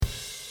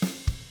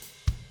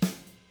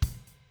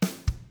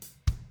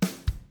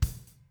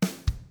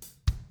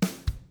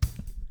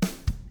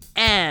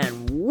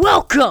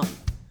Welcome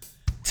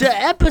to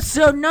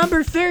episode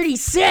number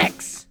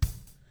 36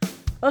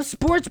 of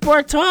Sports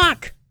Bar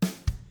Talk.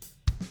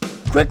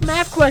 Quick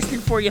math question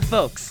for you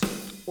folks.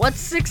 What's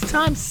 6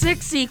 times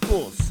 6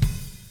 equals?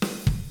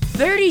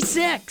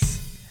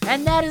 36.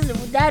 And that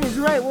is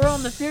right, we're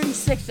on the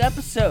 36th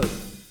episode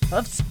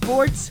of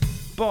Sports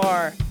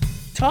Bar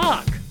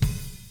Talk.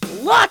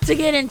 Lot to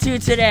get into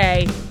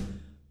today.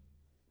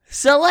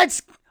 So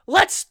let's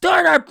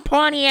start our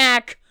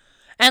Pontiac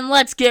and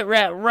let's get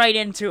right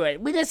into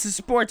it. This is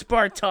Sports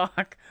Bar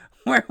Talk,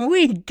 where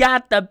we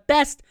got the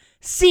best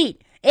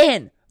seat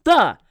in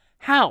the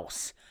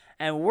house.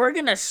 And we're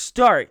going to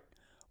start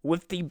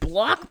with the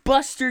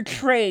blockbuster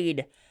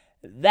trade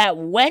that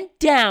went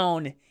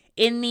down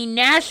in the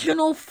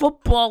National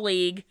Football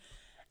League.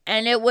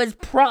 And it was,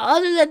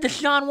 other than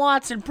Deshaun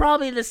Watson,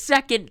 probably the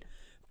second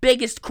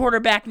biggest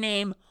quarterback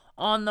name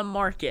on the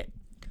market.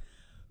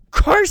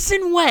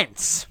 Carson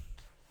Wentz.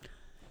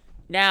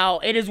 Now,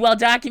 it is well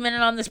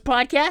documented on this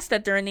podcast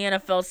that during the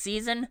NFL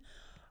season,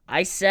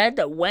 I said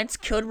that Wentz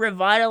could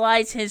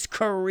revitalize his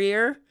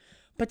career.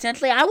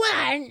 Potentially,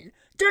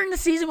 during the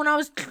season when I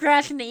was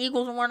trashing the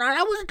Eagles and whatnot,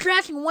 I wasn't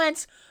trashing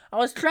Wentz. I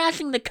was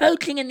trashing the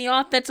coaching and the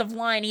offensive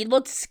line. He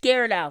looked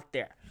scared out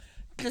there.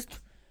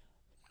 Just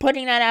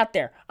putting that out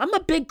there. I'm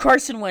a big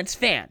Carson Wentz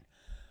fan.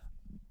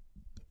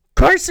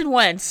 Carson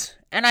Wentz,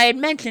 and I had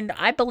mentioned,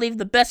 I believe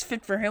the best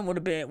fit for him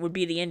would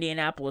be the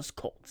Indianapolis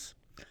Colts.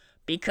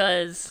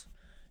 Because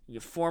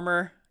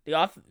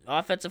the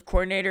offensive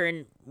coordinator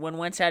and when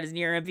Wentz had his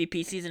near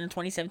MVP season in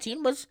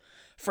 2017 was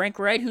Frank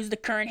Reich, who's the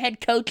current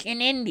head coach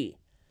in Indy.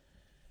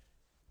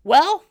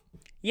 Well,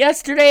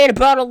 yesterday at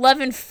about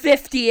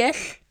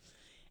 11:50-ish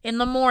in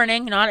the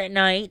morning, not at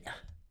night,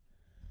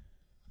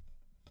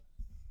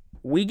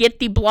 we get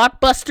the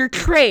blockbuster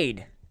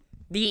trade.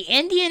 The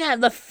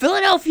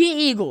Philadelphia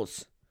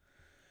Eagles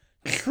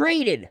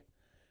traded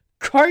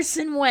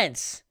Carson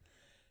Wentz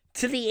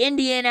to the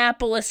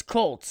Indianapolis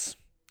Colts.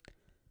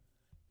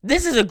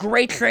 This is a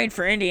great trade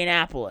for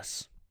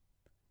Indianapolis.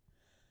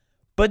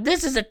 But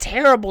this is a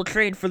terrible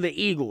trade for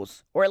the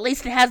Eagles. Or at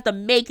least it has the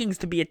makings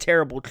to be a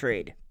terrible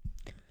trade.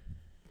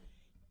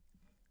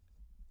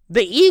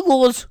 The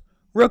Eagles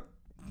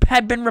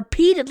had been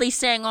repeatedly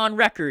saying on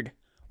record,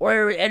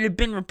 or it had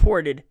been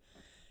reported,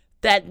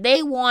 that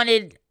they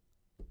wanted,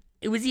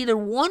 it was either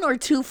 1 or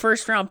 2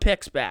 first-round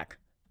picks back.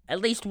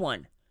 At least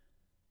 1.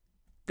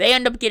 They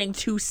end up getting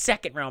 2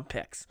 second-round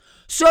picks.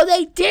 So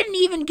they didn't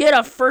even get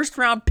a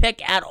first-round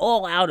pick at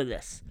all out of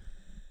this.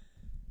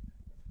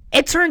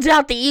 It turns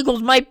out the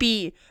Eagles might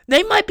be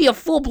a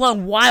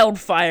full-blown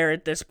wildfire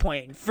at this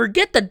point.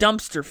 Forget the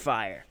dumpster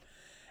fire.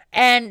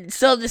 And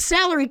so the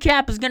salary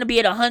cap is going to be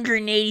at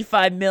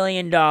 $185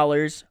 million,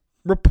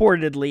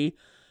 reportedly.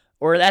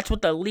 Or that's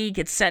what the league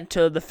had sent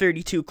to the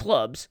 32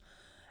 clubs.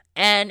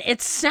 And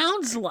it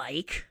sounds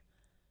like,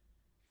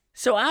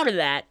 so out of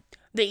that,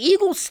 the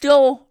Eagles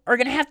still are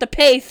going to have to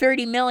pay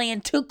 $30 million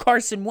to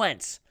Carson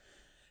Wentz.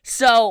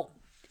 So,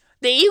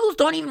 the Eagles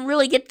don't even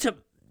really get to,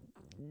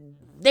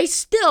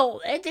 it's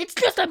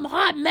just a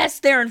hot mess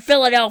there in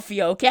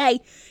Philadelphia, okay?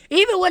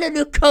 Even with a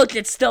new coach,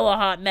 it's still a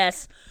hot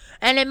mess.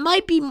 And it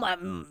might be,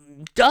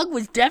 Doug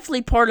was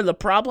definitely part of the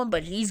problem,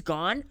 but he's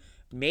gone.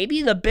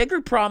 Maybe the bigger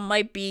problem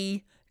might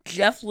be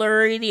Jeff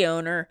Lurie, the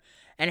owner,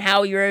 and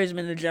Howie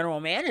Roseman, the general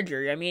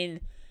manager. I mean,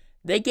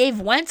 they gave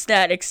Wentz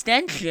that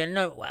extension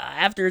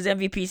after his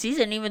MVP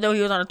season, even though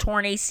he was on a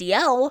torn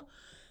ACL.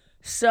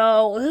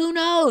 So, who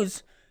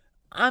knows?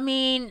 I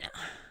mean,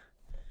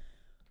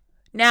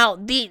 now,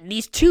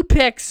 these 2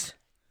 picks,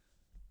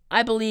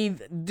 I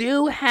believe,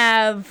 do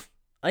have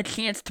a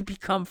chance to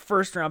become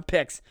first-round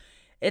picks.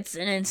 It's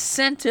an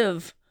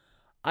incentive,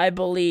 I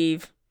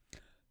believe,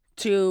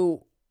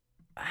 to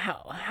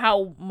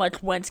how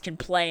much Wentz can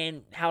play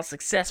and how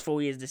successful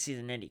he is this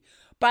season in Indy.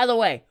 By the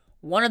way,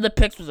 one of the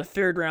picks was a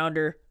 3rd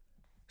rounder.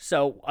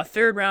 So, a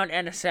 3rd round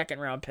and a 2nd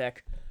round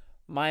pick.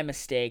 My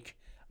mistake.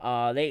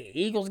 The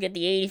Eagles get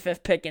the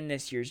 85th pick in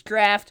this year's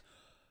draft.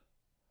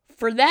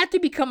 For that to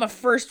become a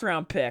 1st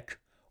round pick,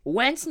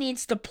 Wentz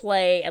needs to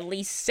play at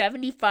least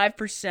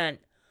 75%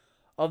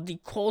 of the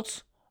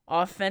Colts'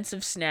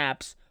 offensive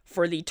snaps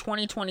for the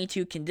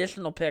 2022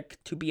 conditional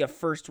pick to be a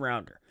 1st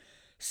rounder.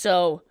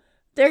 So,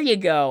 there you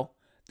go.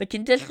 The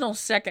conditional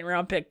 2nd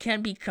round pick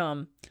can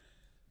become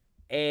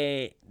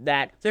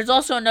that. There's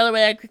also another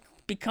way that could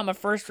become a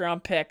 1st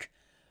round pick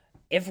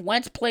if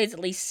Wentz plays at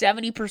least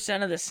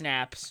 70% of the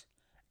snaps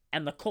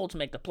and the Colts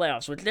make the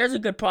playoffs, which there's a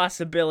good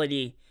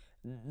possibility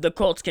the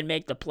Colts can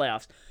make the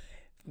playoffs.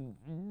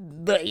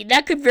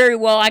 That could very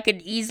well, I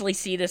could easily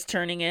see this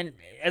turning in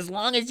as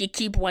long as you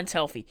keep Wentz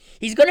healthy.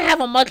 He's going to have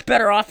a much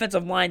better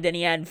offensive line than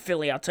he had in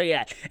Philly, I'll tell you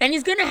that. And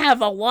he's going to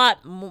have a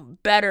lot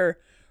better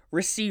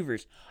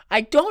receivers. I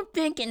don't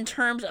think in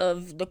terms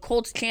of the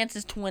Colts'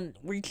 chances to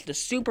reach the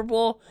Super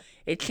Bowl,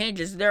 it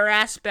changes their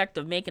aspect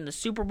of making the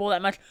Super Bowl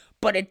that much,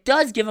 but it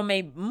does give them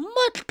a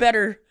much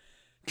better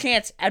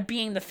chance at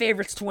being the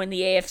favorites to win the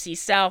AFC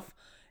South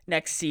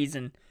next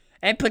season.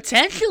 and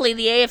potentially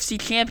the AFC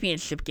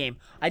Championship game.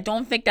 I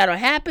don't think that'll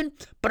happen,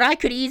 but I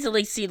could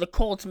easily see the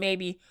Colts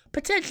maybe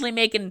potentially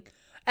making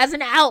as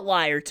an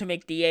outlier to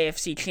make the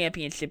AFC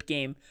Championship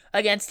game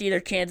against either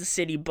Kansas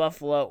City,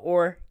 Buffalo,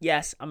 or,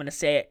 yes, I'm going to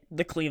say it,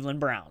 the Cleveland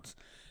Browns.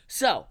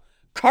 So,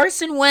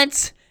 Carson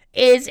Wentz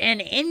is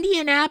an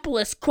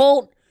Indianapolis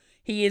Colt.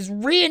 He is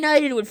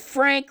reunited with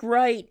Frank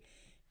Wright.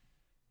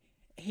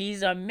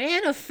 He's a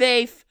man of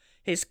faith.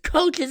 His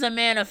coach is a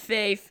man of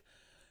faith.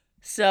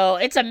 So,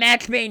 it's a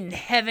match made in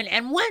heaven.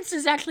 And Wentz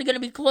is actually going to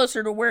be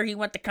closer to where he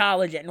went to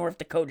college at North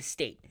Dakota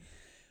State.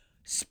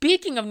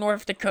 Speaking of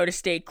North Dakota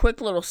State,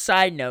 quick little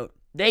side note.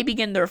 They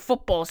begin their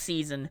football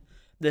season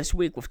this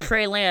week with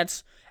Trey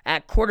Lance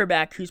at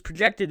quarterback, who's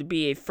projected to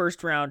be a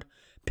first-round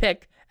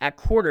pick at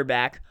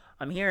quarterback.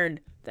 I'm hearing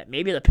that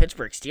maybe the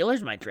Pittsburgh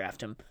Steelers might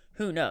draft him.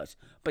 Who knows?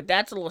 But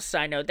that's a little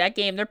side note. That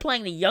game, they're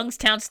playing the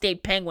Youngstown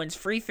State Penguins,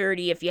 free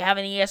 30. If you have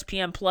an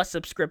ESPN Plus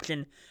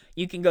subscription,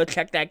 you can go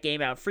check that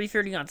game out. Free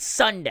 30 on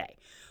Sunday.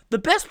 The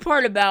best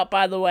part about,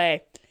 by the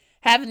way,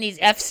 having these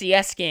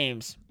FCS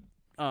games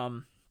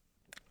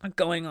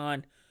going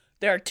on,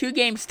 there are 2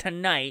 games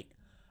tonight.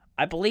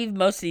 I believe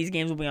most of these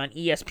games will be on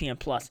ESPN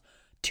Plus.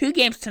 2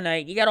 games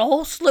tonight. You got a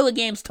whole slew of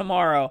games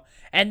tomorrow.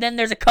 And then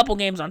there's a couple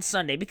games on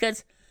Sunday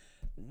because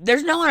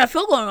there's no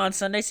NFL going on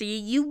Sunday, so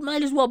you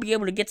might as well be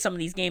able to get some of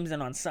these games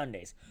in on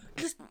Sundays.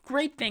 Just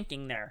great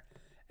thinking there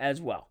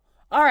as well.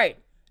 All right,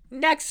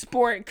 next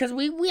sport, because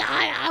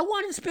I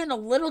want to spend a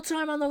little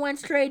time on the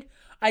Wentz trade.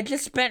 I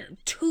just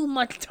spent too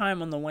much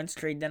time on the Wentz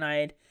trade than I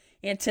had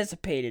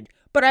anticipated.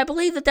 But I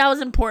believe that was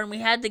important. We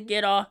had to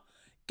get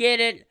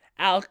it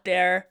out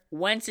there.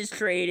 Wentz is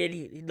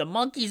traded. The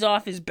monkey's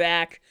off his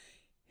back.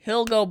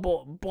 He'll go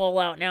ball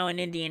out now in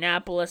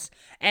Indianapolis.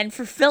 And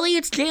for Philly,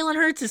 it's Jalen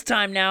Hurts'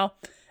 time now.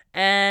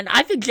 And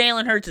I think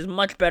Jalen Hurts is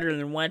much better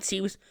than Wentz.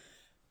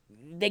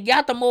 They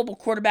got the mobile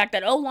quarterback.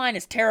 That O-line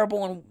is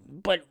terrible,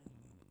 but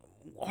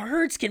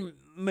Hurts can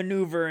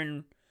maneuver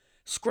and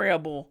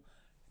scramble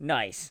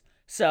nice.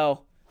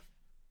 So,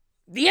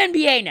 the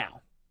NBA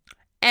now.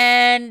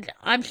 And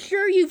I'm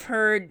sure you've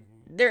heard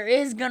there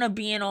is going to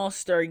be an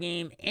All-Star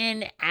game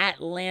in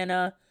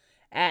Atlanta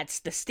at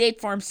the State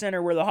Farm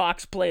Center where the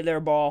Hawks play their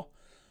ball.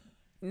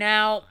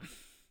 Now,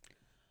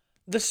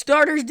 the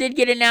starters did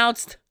get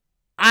announced.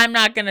 I'm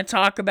not going to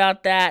talk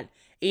about that,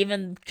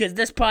 even because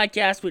this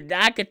podcast,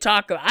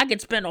 I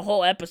could spend a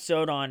whole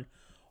episode on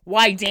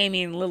why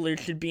Damian Lillard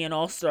should be an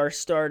All-Star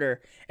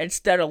starter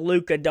instead of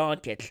Luka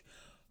Doncic.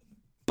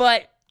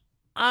 But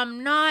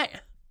I'm not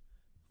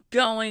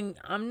going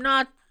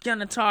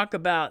to talk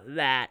about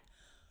that.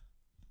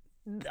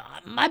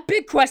 My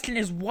big question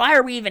is, why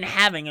are we even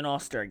having an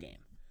All-Star game?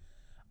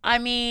 I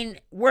mean,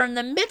 we're in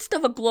the midst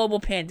of a global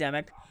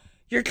pandemic.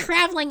 You're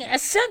traveling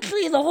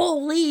essentially the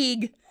whole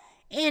league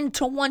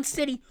into one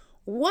city.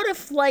 What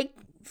if,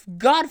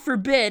 God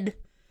forbid,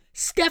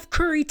 Steph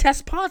Curry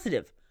tests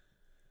positive?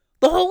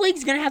 The whole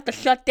league's going to have to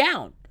shut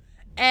down.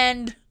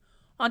 And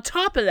on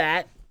top of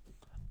that,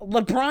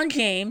 LeBron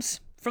James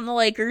from the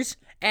Lakers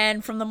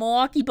and from the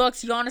Milwaukee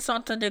Bucks, Giannis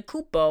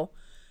Antetokounmpo,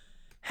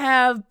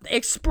 have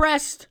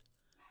expressed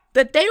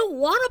that they don't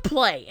want to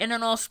play in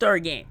an All-Star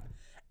game.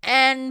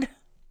 And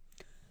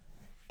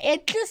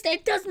it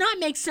does not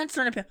make sense.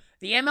 The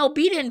MLB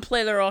didn't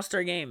play their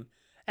All-Star game.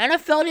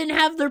 NFL didn't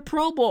have their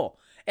Pro Bowl.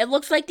 It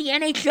looks like the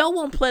NHL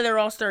won't play their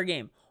All-Star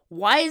game.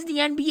 Why does the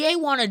NBA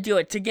want to do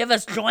it? To give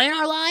us joy in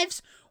our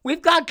lives?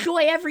 We've got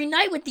joy every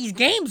night with these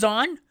games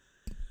on.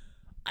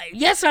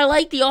 Yes, I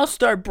like the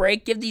All-Star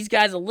break. Give these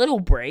guys a little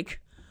break.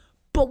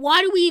 But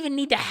why do we even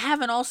need to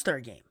have an All-Star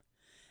game?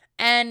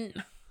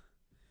 And,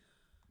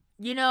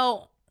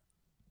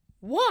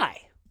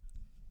 why?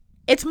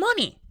 It's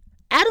money.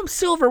 Adam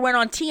Silver went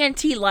on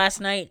TNT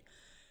last night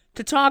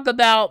to talk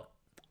about,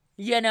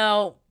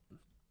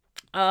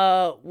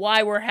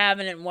 why we're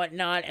having it and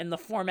whatnot, and the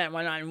format and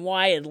whatnot, and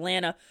why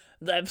Atlanta.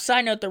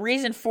 Side note, the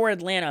reason for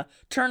Atlanta,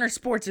 Turner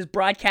Sports is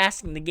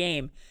broadcasting the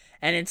game,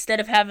 and instead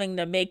of having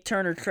to make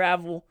Turner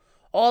travel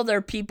all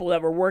their people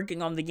that were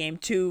working on the game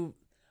to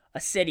a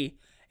city,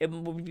 it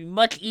would be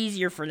much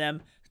easier for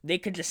them. They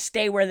could just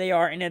stay where they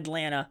are in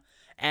Atlanta.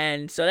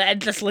 And so that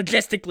just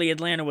logistically,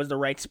 Atlanta was the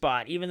right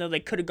spot, even though they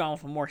could have gone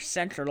with a more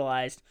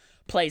centralized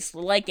place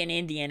like in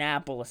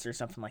Indianapolis or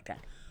something like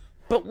that.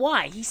 But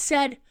why? He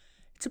said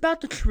it's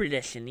about the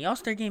tradition. The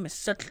All-Star game is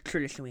such a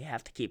tradition we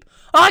have to keep.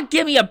 Oh,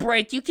 give me a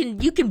break. You can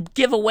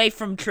give away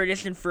from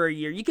tradition for a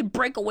year. You can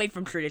break away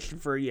from tradition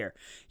for a year.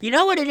 You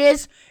know what it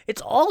is?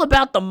 It's all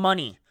about the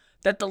money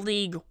that the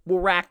league will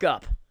rack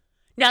up.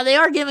 Now, they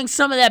are giving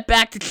some of that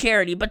back to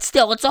charity, but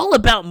still, it's all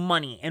about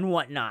money and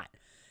whatnot.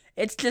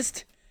 It's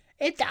just,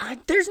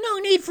 there's no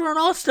need for an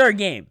All-Star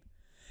game.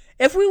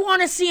 If we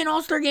want to see an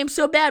All-Star game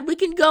so bad, we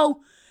can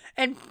go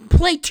and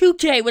play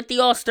 2K with the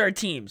All-Star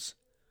teams.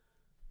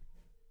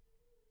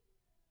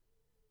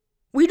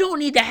 We don't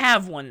need to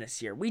have one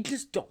this year. We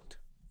just don't.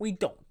 We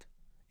don't.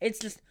 It's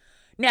just,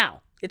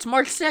 now, it's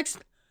March 6th.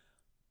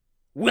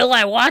 Will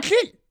I watch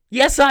it?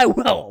 Yes, I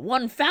will.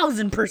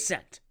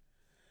 1,000%.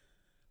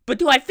 But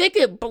do I think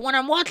it? But when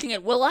I'm watching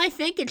it, will I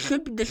think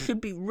this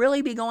should be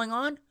really be going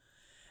on?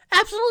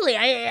 Absolutely.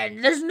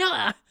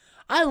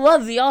 I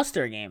love the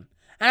All-Star game,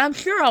 and I'm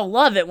sure I'll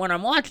love it when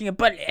I'm watching it.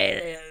 But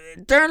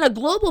during a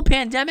global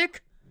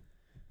pandemic,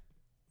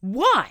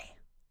 why?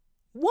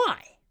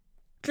 Why?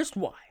 Just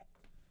why?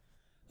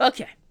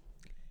 Okay.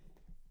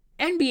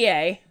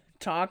 NBA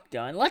talk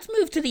done. Let's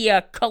move to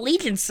the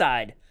collegiate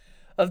side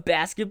of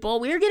basketball.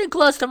 We are getting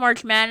close to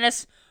March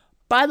Madness.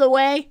 By the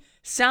way,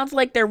 sounds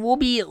like there will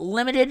be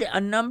limited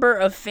a number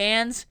of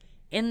fans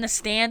in the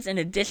stands in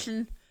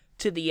addition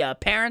to the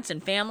parents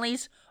and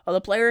families of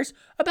the players.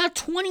 About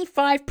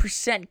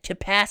 25%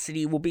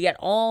 capacity will be at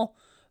all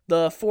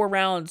the 4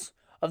 rounds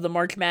of the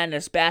March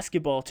Madness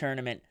basketball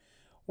tournament,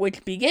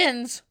 which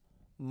begins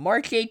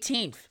March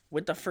 18th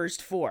with the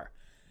first 4.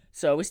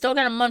 So we still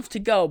got a month to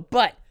go,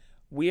 but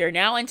we are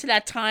now into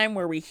that time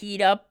where we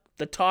heat up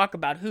the talk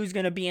about who's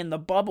going to be in the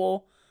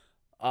bubble.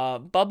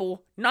 Not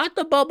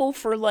the bubble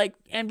for like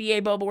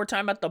NBA bubble. We're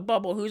talking about the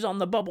bubble. Who's on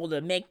the bubble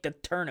to make the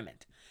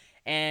tournament.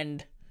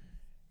 And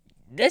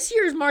this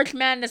year's March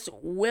Madness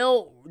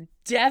will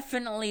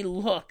definitely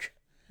look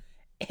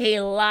a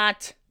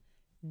lot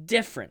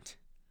different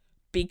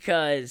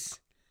because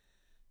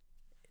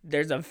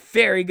there's a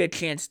very good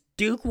chance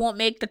Duke won't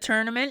make the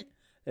tournament.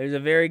 There's a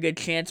very good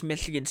chance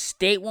Michigan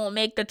State won't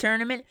make the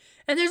tournament.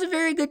 And there's a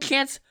very good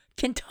chance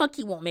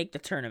Kentucky won't make the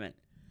tournament.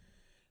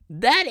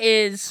 That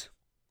is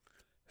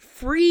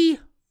free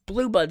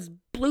blue bloods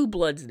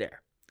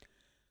there.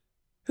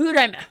 Who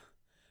did I...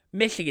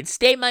 Michigan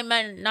State might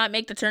not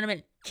make the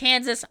tournament.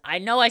 Kansas, I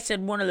know I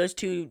said one of those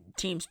two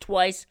teams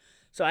twice,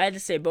 so I had to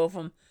say both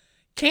of them.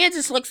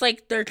 Kansas looks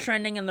like they're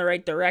trending in the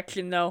right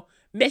direction, though.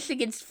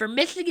 For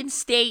Michigan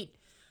State,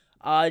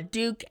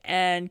 Duke,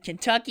 and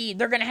Kentucky,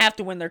 they're going to have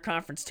to win their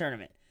conference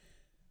tournament.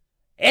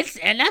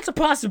 And that's a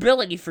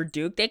possibility for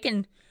Duke. They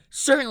can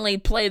certainly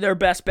play their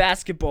best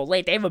basketball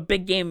late. They have a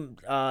big game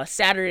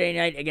Saturday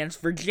night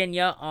against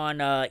Virginia on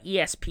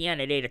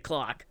ESPN at 8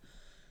 o'clock.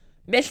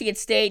 Michigan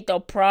State, they're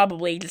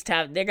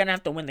going to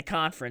have to win the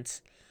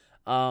conference,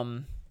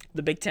 the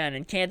Big Ten,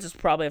 and Kansas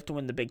probably have to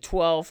win the Big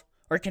 12,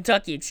 or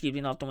Kentucky,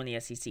 they'll have to win the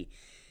SEC.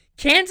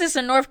 Kansas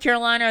and North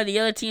Carolina are the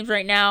other teams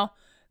right now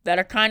that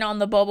are kind of on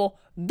the bubble.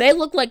 They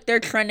look like they're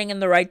trending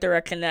in the right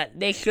direction, that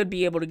they should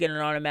be able to get an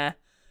automatic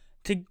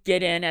to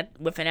get in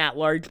with an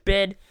at-large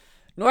bid.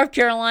 North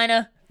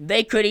Carolina,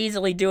 they could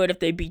easily do it if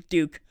they beat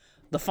Duke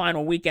the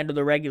final weekend of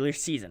the regular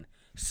season.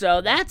 So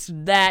that's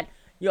that.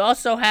 You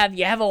also have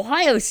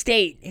Ohio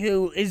State,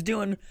 who is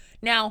doing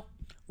now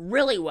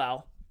really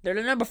well. They're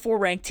the number 4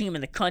 ranked team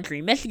in the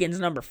country. Michigan's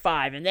number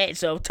 5,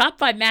 so top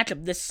 5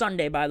 matchup this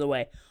Sunday, by the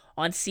way,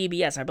 on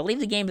CBS. I believe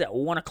the game's at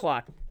 1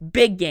 o'clock.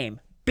 Big game.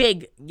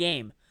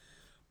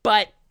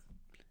 But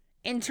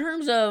in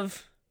terms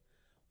of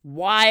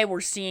why we're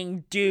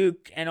seeing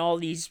Duke and all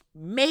these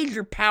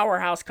major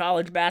powerhouse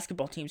college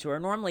basketball teams who are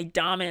normally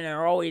dominant and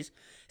are always,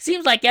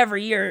 seems like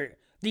every year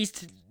the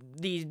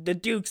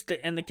Dukes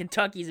and the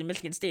Kentuckys and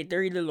Michigan State,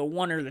 they're either the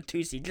 1 or the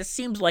 2 seed. Just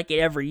seems like it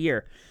every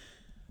year.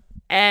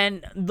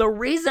 And the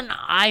reason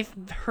I've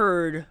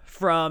heard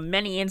from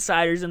many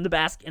insiders in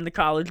the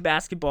college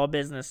basketball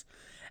business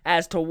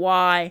as to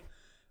why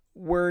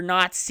we're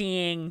not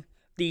seeing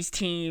these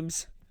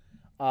teams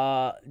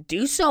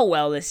do so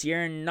well this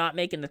year and not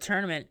making the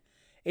tournament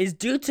is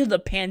due to the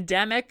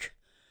pandemic.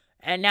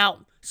 And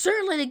now,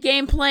 certainly the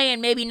gameplay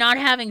and maybe not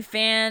having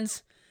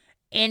fans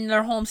in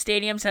their home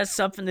stadiums has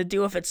something to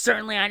do with it.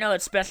 Certainly, I know,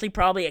 especially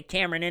probably at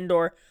Cameron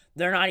Indoor,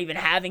 they're not even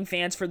having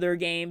fans for their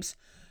games.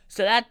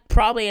 So that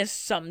probably has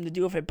something to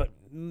do with it.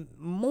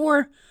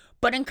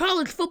 But in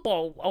college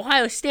football,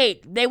 Ohio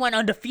State, they went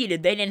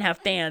undefeated. They didn't have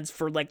fans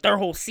for like their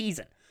whole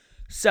season.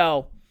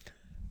 So,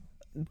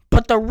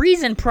 but the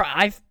reason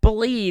I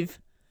believe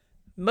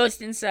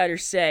most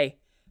insiders say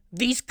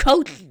these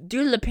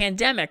due to the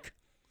pandemic,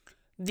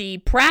 the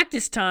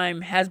practice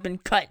time has been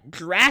cut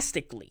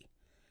drastically.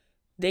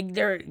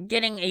 They're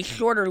getting a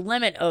shorter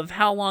limit of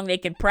how long they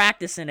can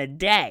practice in a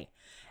day.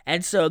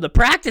 And so the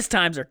practice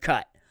times are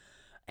cut.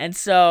 And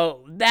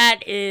so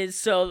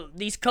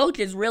these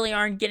coaches really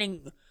aren't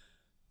getting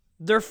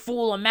their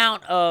full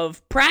amount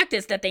of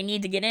practice that they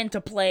need to get in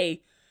to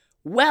play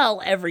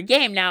well every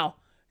game. Now,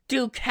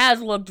 Duke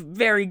has looked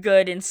very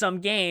good in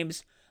some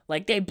games.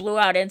 Like they blew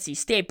out NC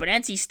State, but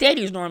NC State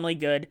is normally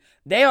good.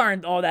 They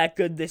aren't all that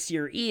good this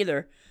year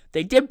either.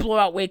 They did blow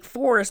out Wake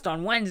Forest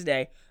on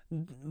Wednesday,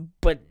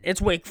 but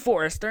it's Wake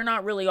Forest. They're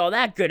not really all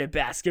that good at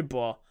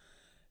basketball.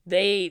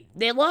 They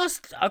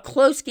lost a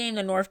close game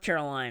to North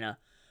Carolina,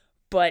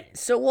 but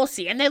so we'll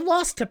see. And they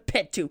lost to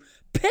Pitt too.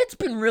 Pitt's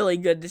been really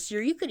good this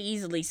year. You could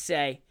easily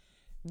say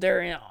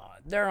they're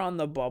on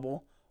the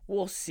bubble.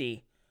 We'll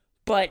see,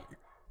 but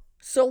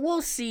so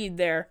we'll see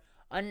there.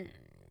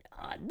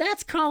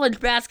 That's college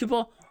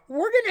basketball.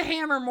 We're gonna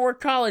hammer more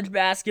college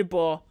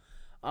basketball,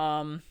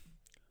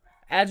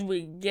 as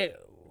we get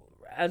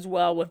as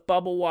well with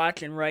Bubble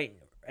Watch and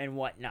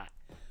whatnot.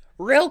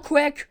 Real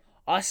quick,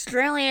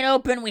 Australian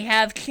Open. We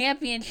have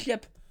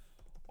championship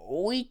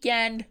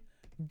weekend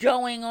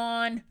going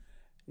on.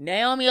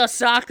 Naomi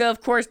Osaka,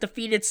 of course,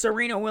 defeated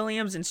Serena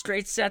Williams in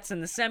straight sets in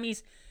the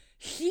semis.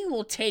 She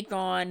will take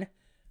on,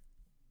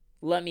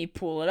 let me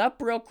pull it up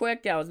real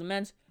quick. That was the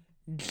men's.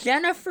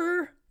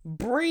 Jennifer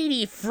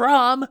Brady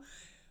from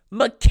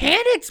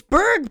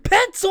Mechanicsburg,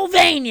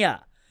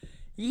 Pennsylvania.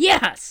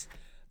 Yes,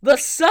 the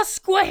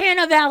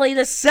Susquehanna Valley,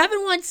 the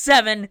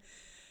 717,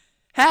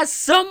 has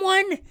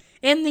someone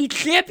in the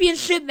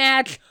championship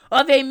match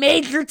of a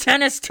major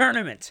tennis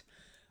tournament.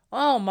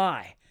 Oh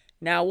my.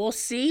 Now we'll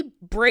see.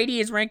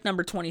 Brady is ranked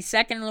number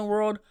 22nd in the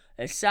world.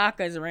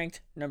 Osaka is ranked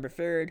number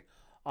 3rd.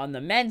 On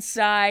the men's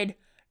side,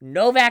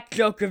 Novak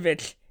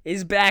Djokovic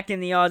is back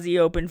in the Aussie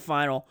Open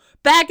final.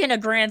 Back in a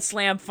Grand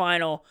Slam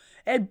final.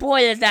 And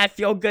boy, does that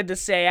feel good to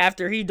say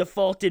after he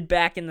defaulted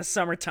back in the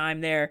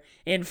summertime there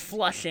in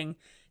Flushing,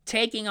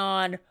 taking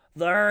on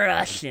the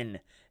Russian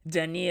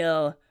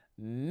Daniil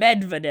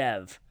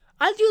Medvedev.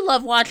 I do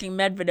love watching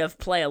Medvedev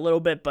play a little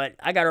bit, but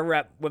I got to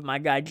rep with my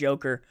guy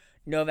Joker,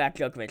 Novak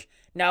Djokovic.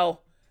 Now,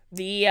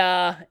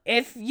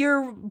 if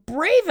you're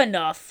brave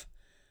enough,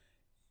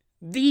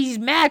 these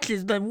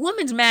matches, the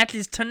women's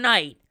matches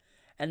tonight,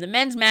 and the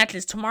men's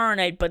matches tomorrow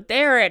night, but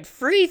they're at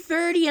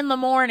 3:30 in the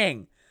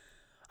morning.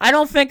 I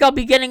don't think I'll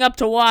be getting up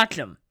to watch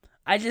them.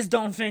 I just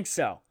don't think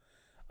so.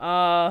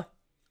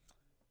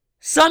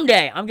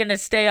 Someday, I'm going to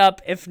stay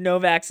up if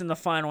Novak's in the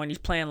final and he's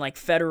playing like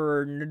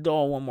Federer or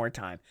Nadal one more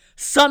time.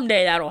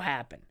 Someday that'll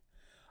happen.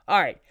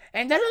 Alright,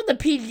 and then on the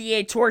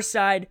PGA Tour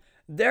side,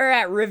 they're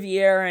at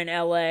Riviera in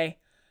LA.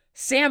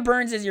 Sam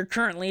Burns is your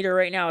current leader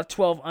right now at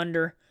 12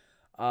 under.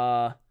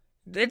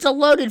 It's a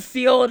loaded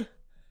field.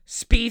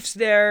 Spieth's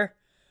there.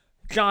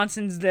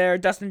 Johnson's there.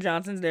 Dustin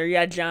Johnson's there.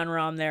 Yeah, Jon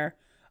Rahm there.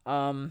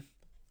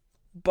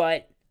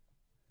 But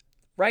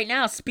right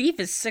now, Spieth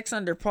is 6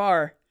 under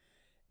par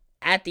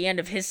at the end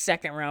of his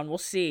second round. We'll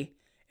see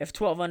if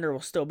 12 under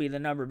will still be the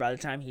number by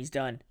the time he's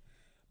done.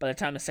 By the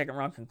time the second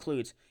round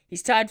concludes.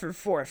 He's tied for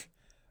 4th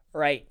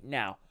right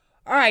now.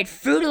 Alright,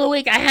 food of the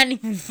week. I hadn't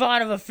even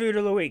thought of a food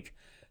of the week.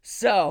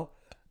 So,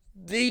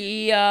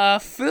 the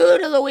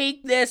food of the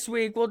week this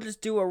week, we'll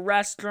just do a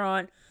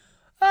restaurant.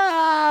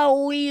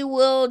 We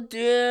will do,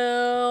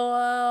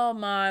 oh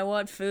my,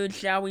 what food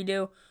shall we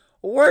do?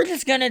 We're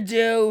just going to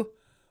do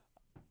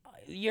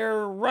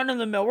your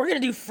run-of-the-mill. We're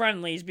going to do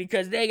Friendly's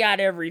because they got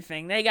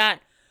everything. They got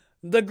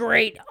the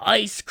great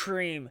ice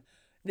cream.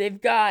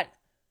 They've got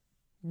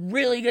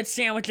really good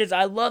sandwiches.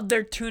 I love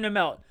their tuna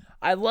melt.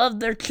 I love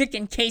their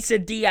chicken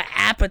quesadilla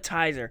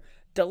appetizer.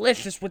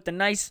 Delicious with the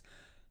nice,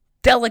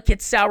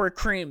 delicate sour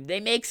cream. They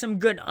make some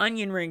good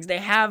onion rings. They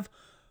have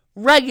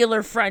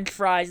regular French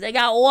fries. They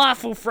got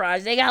waffle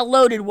fries. They got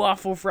loaded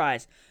waffle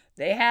fries.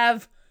 They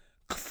have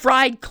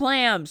fried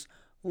clams.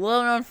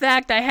 Little known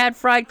fact, I had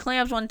fried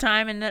clams one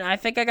time and then I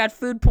think I got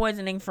food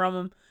poisoning from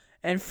them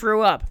and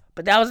threw up.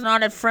 But that was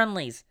not at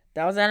Friendly's.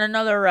 That was at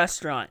another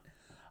restaurant.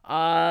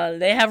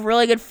 They have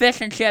really good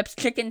fish and chips,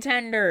 chicken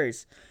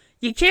tenders.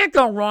 You can't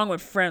go wrong with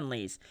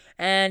Friendly's.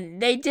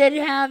 And they did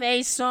have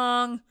a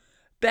song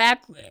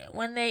back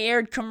when they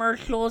aired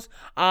commercials.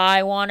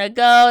 I want to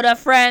go to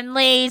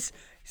Friendly's.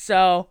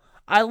 So,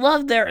 I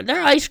love their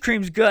ice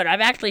cream's good. I've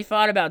actually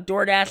thought about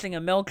DoorDashing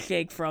a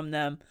milkshake from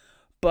them.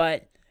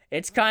 But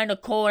it's kind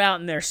of cold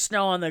out and there's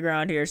snow on the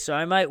ground here. So,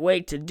 I might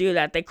wait to do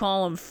that. They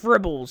call them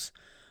Fribbles.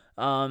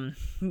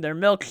 They're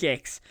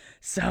milkshakes.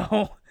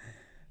 So,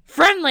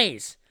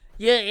 Friendly's.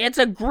 Yeah, it's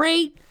a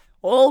great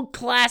old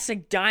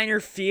classic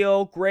diner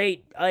feel,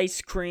 great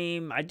ice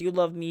cream. I do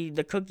love me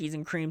the cookies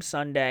and cream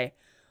sundae.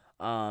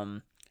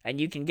 And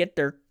you can get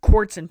their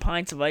quarts and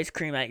pints of ice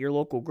cream at your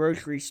local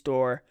grocery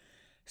store.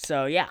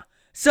 So, yeah.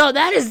 So,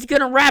 that is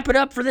going to wrap it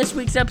up for this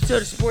week's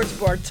episode of Sports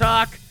Bar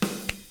Talk.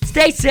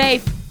 Stay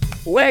safe.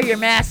 Wear your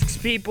masks,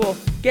 people.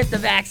 Get the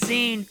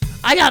vaccine.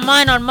 I got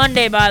mine on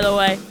Monday, by the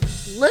way.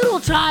 Little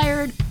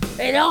tired.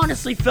 It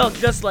honestly felt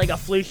just like a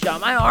flu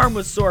shot. My arm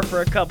was sore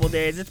for a couple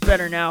days. It's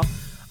better now.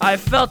 I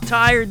felt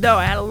tired, though.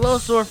 I had a little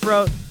sore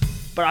throat,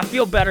 but I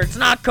feel better. It's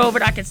not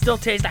COVID. I can still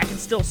taste. I can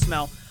still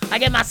smell. I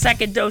get my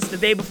second dose the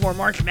day before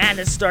March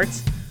Madness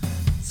starts,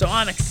 so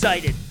I'm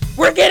excited.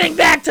 We're getting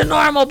back to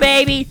normal,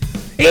 baby.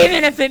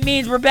 Even if it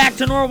means we're back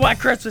to normal by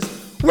Christmas.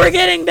 We're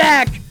getting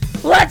back.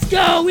 Let's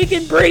go. We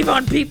can breathe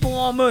on people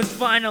almost,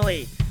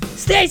 finally.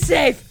 Stay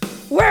safe.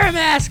 Wear a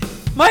mask.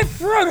 My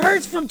throat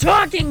hurts from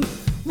talking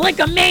like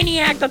a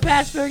maniac the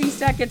past 30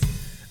 seconds.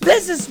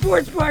 This is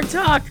Sports Bar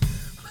Talk,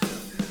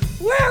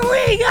 where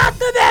we got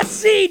the best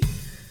seats.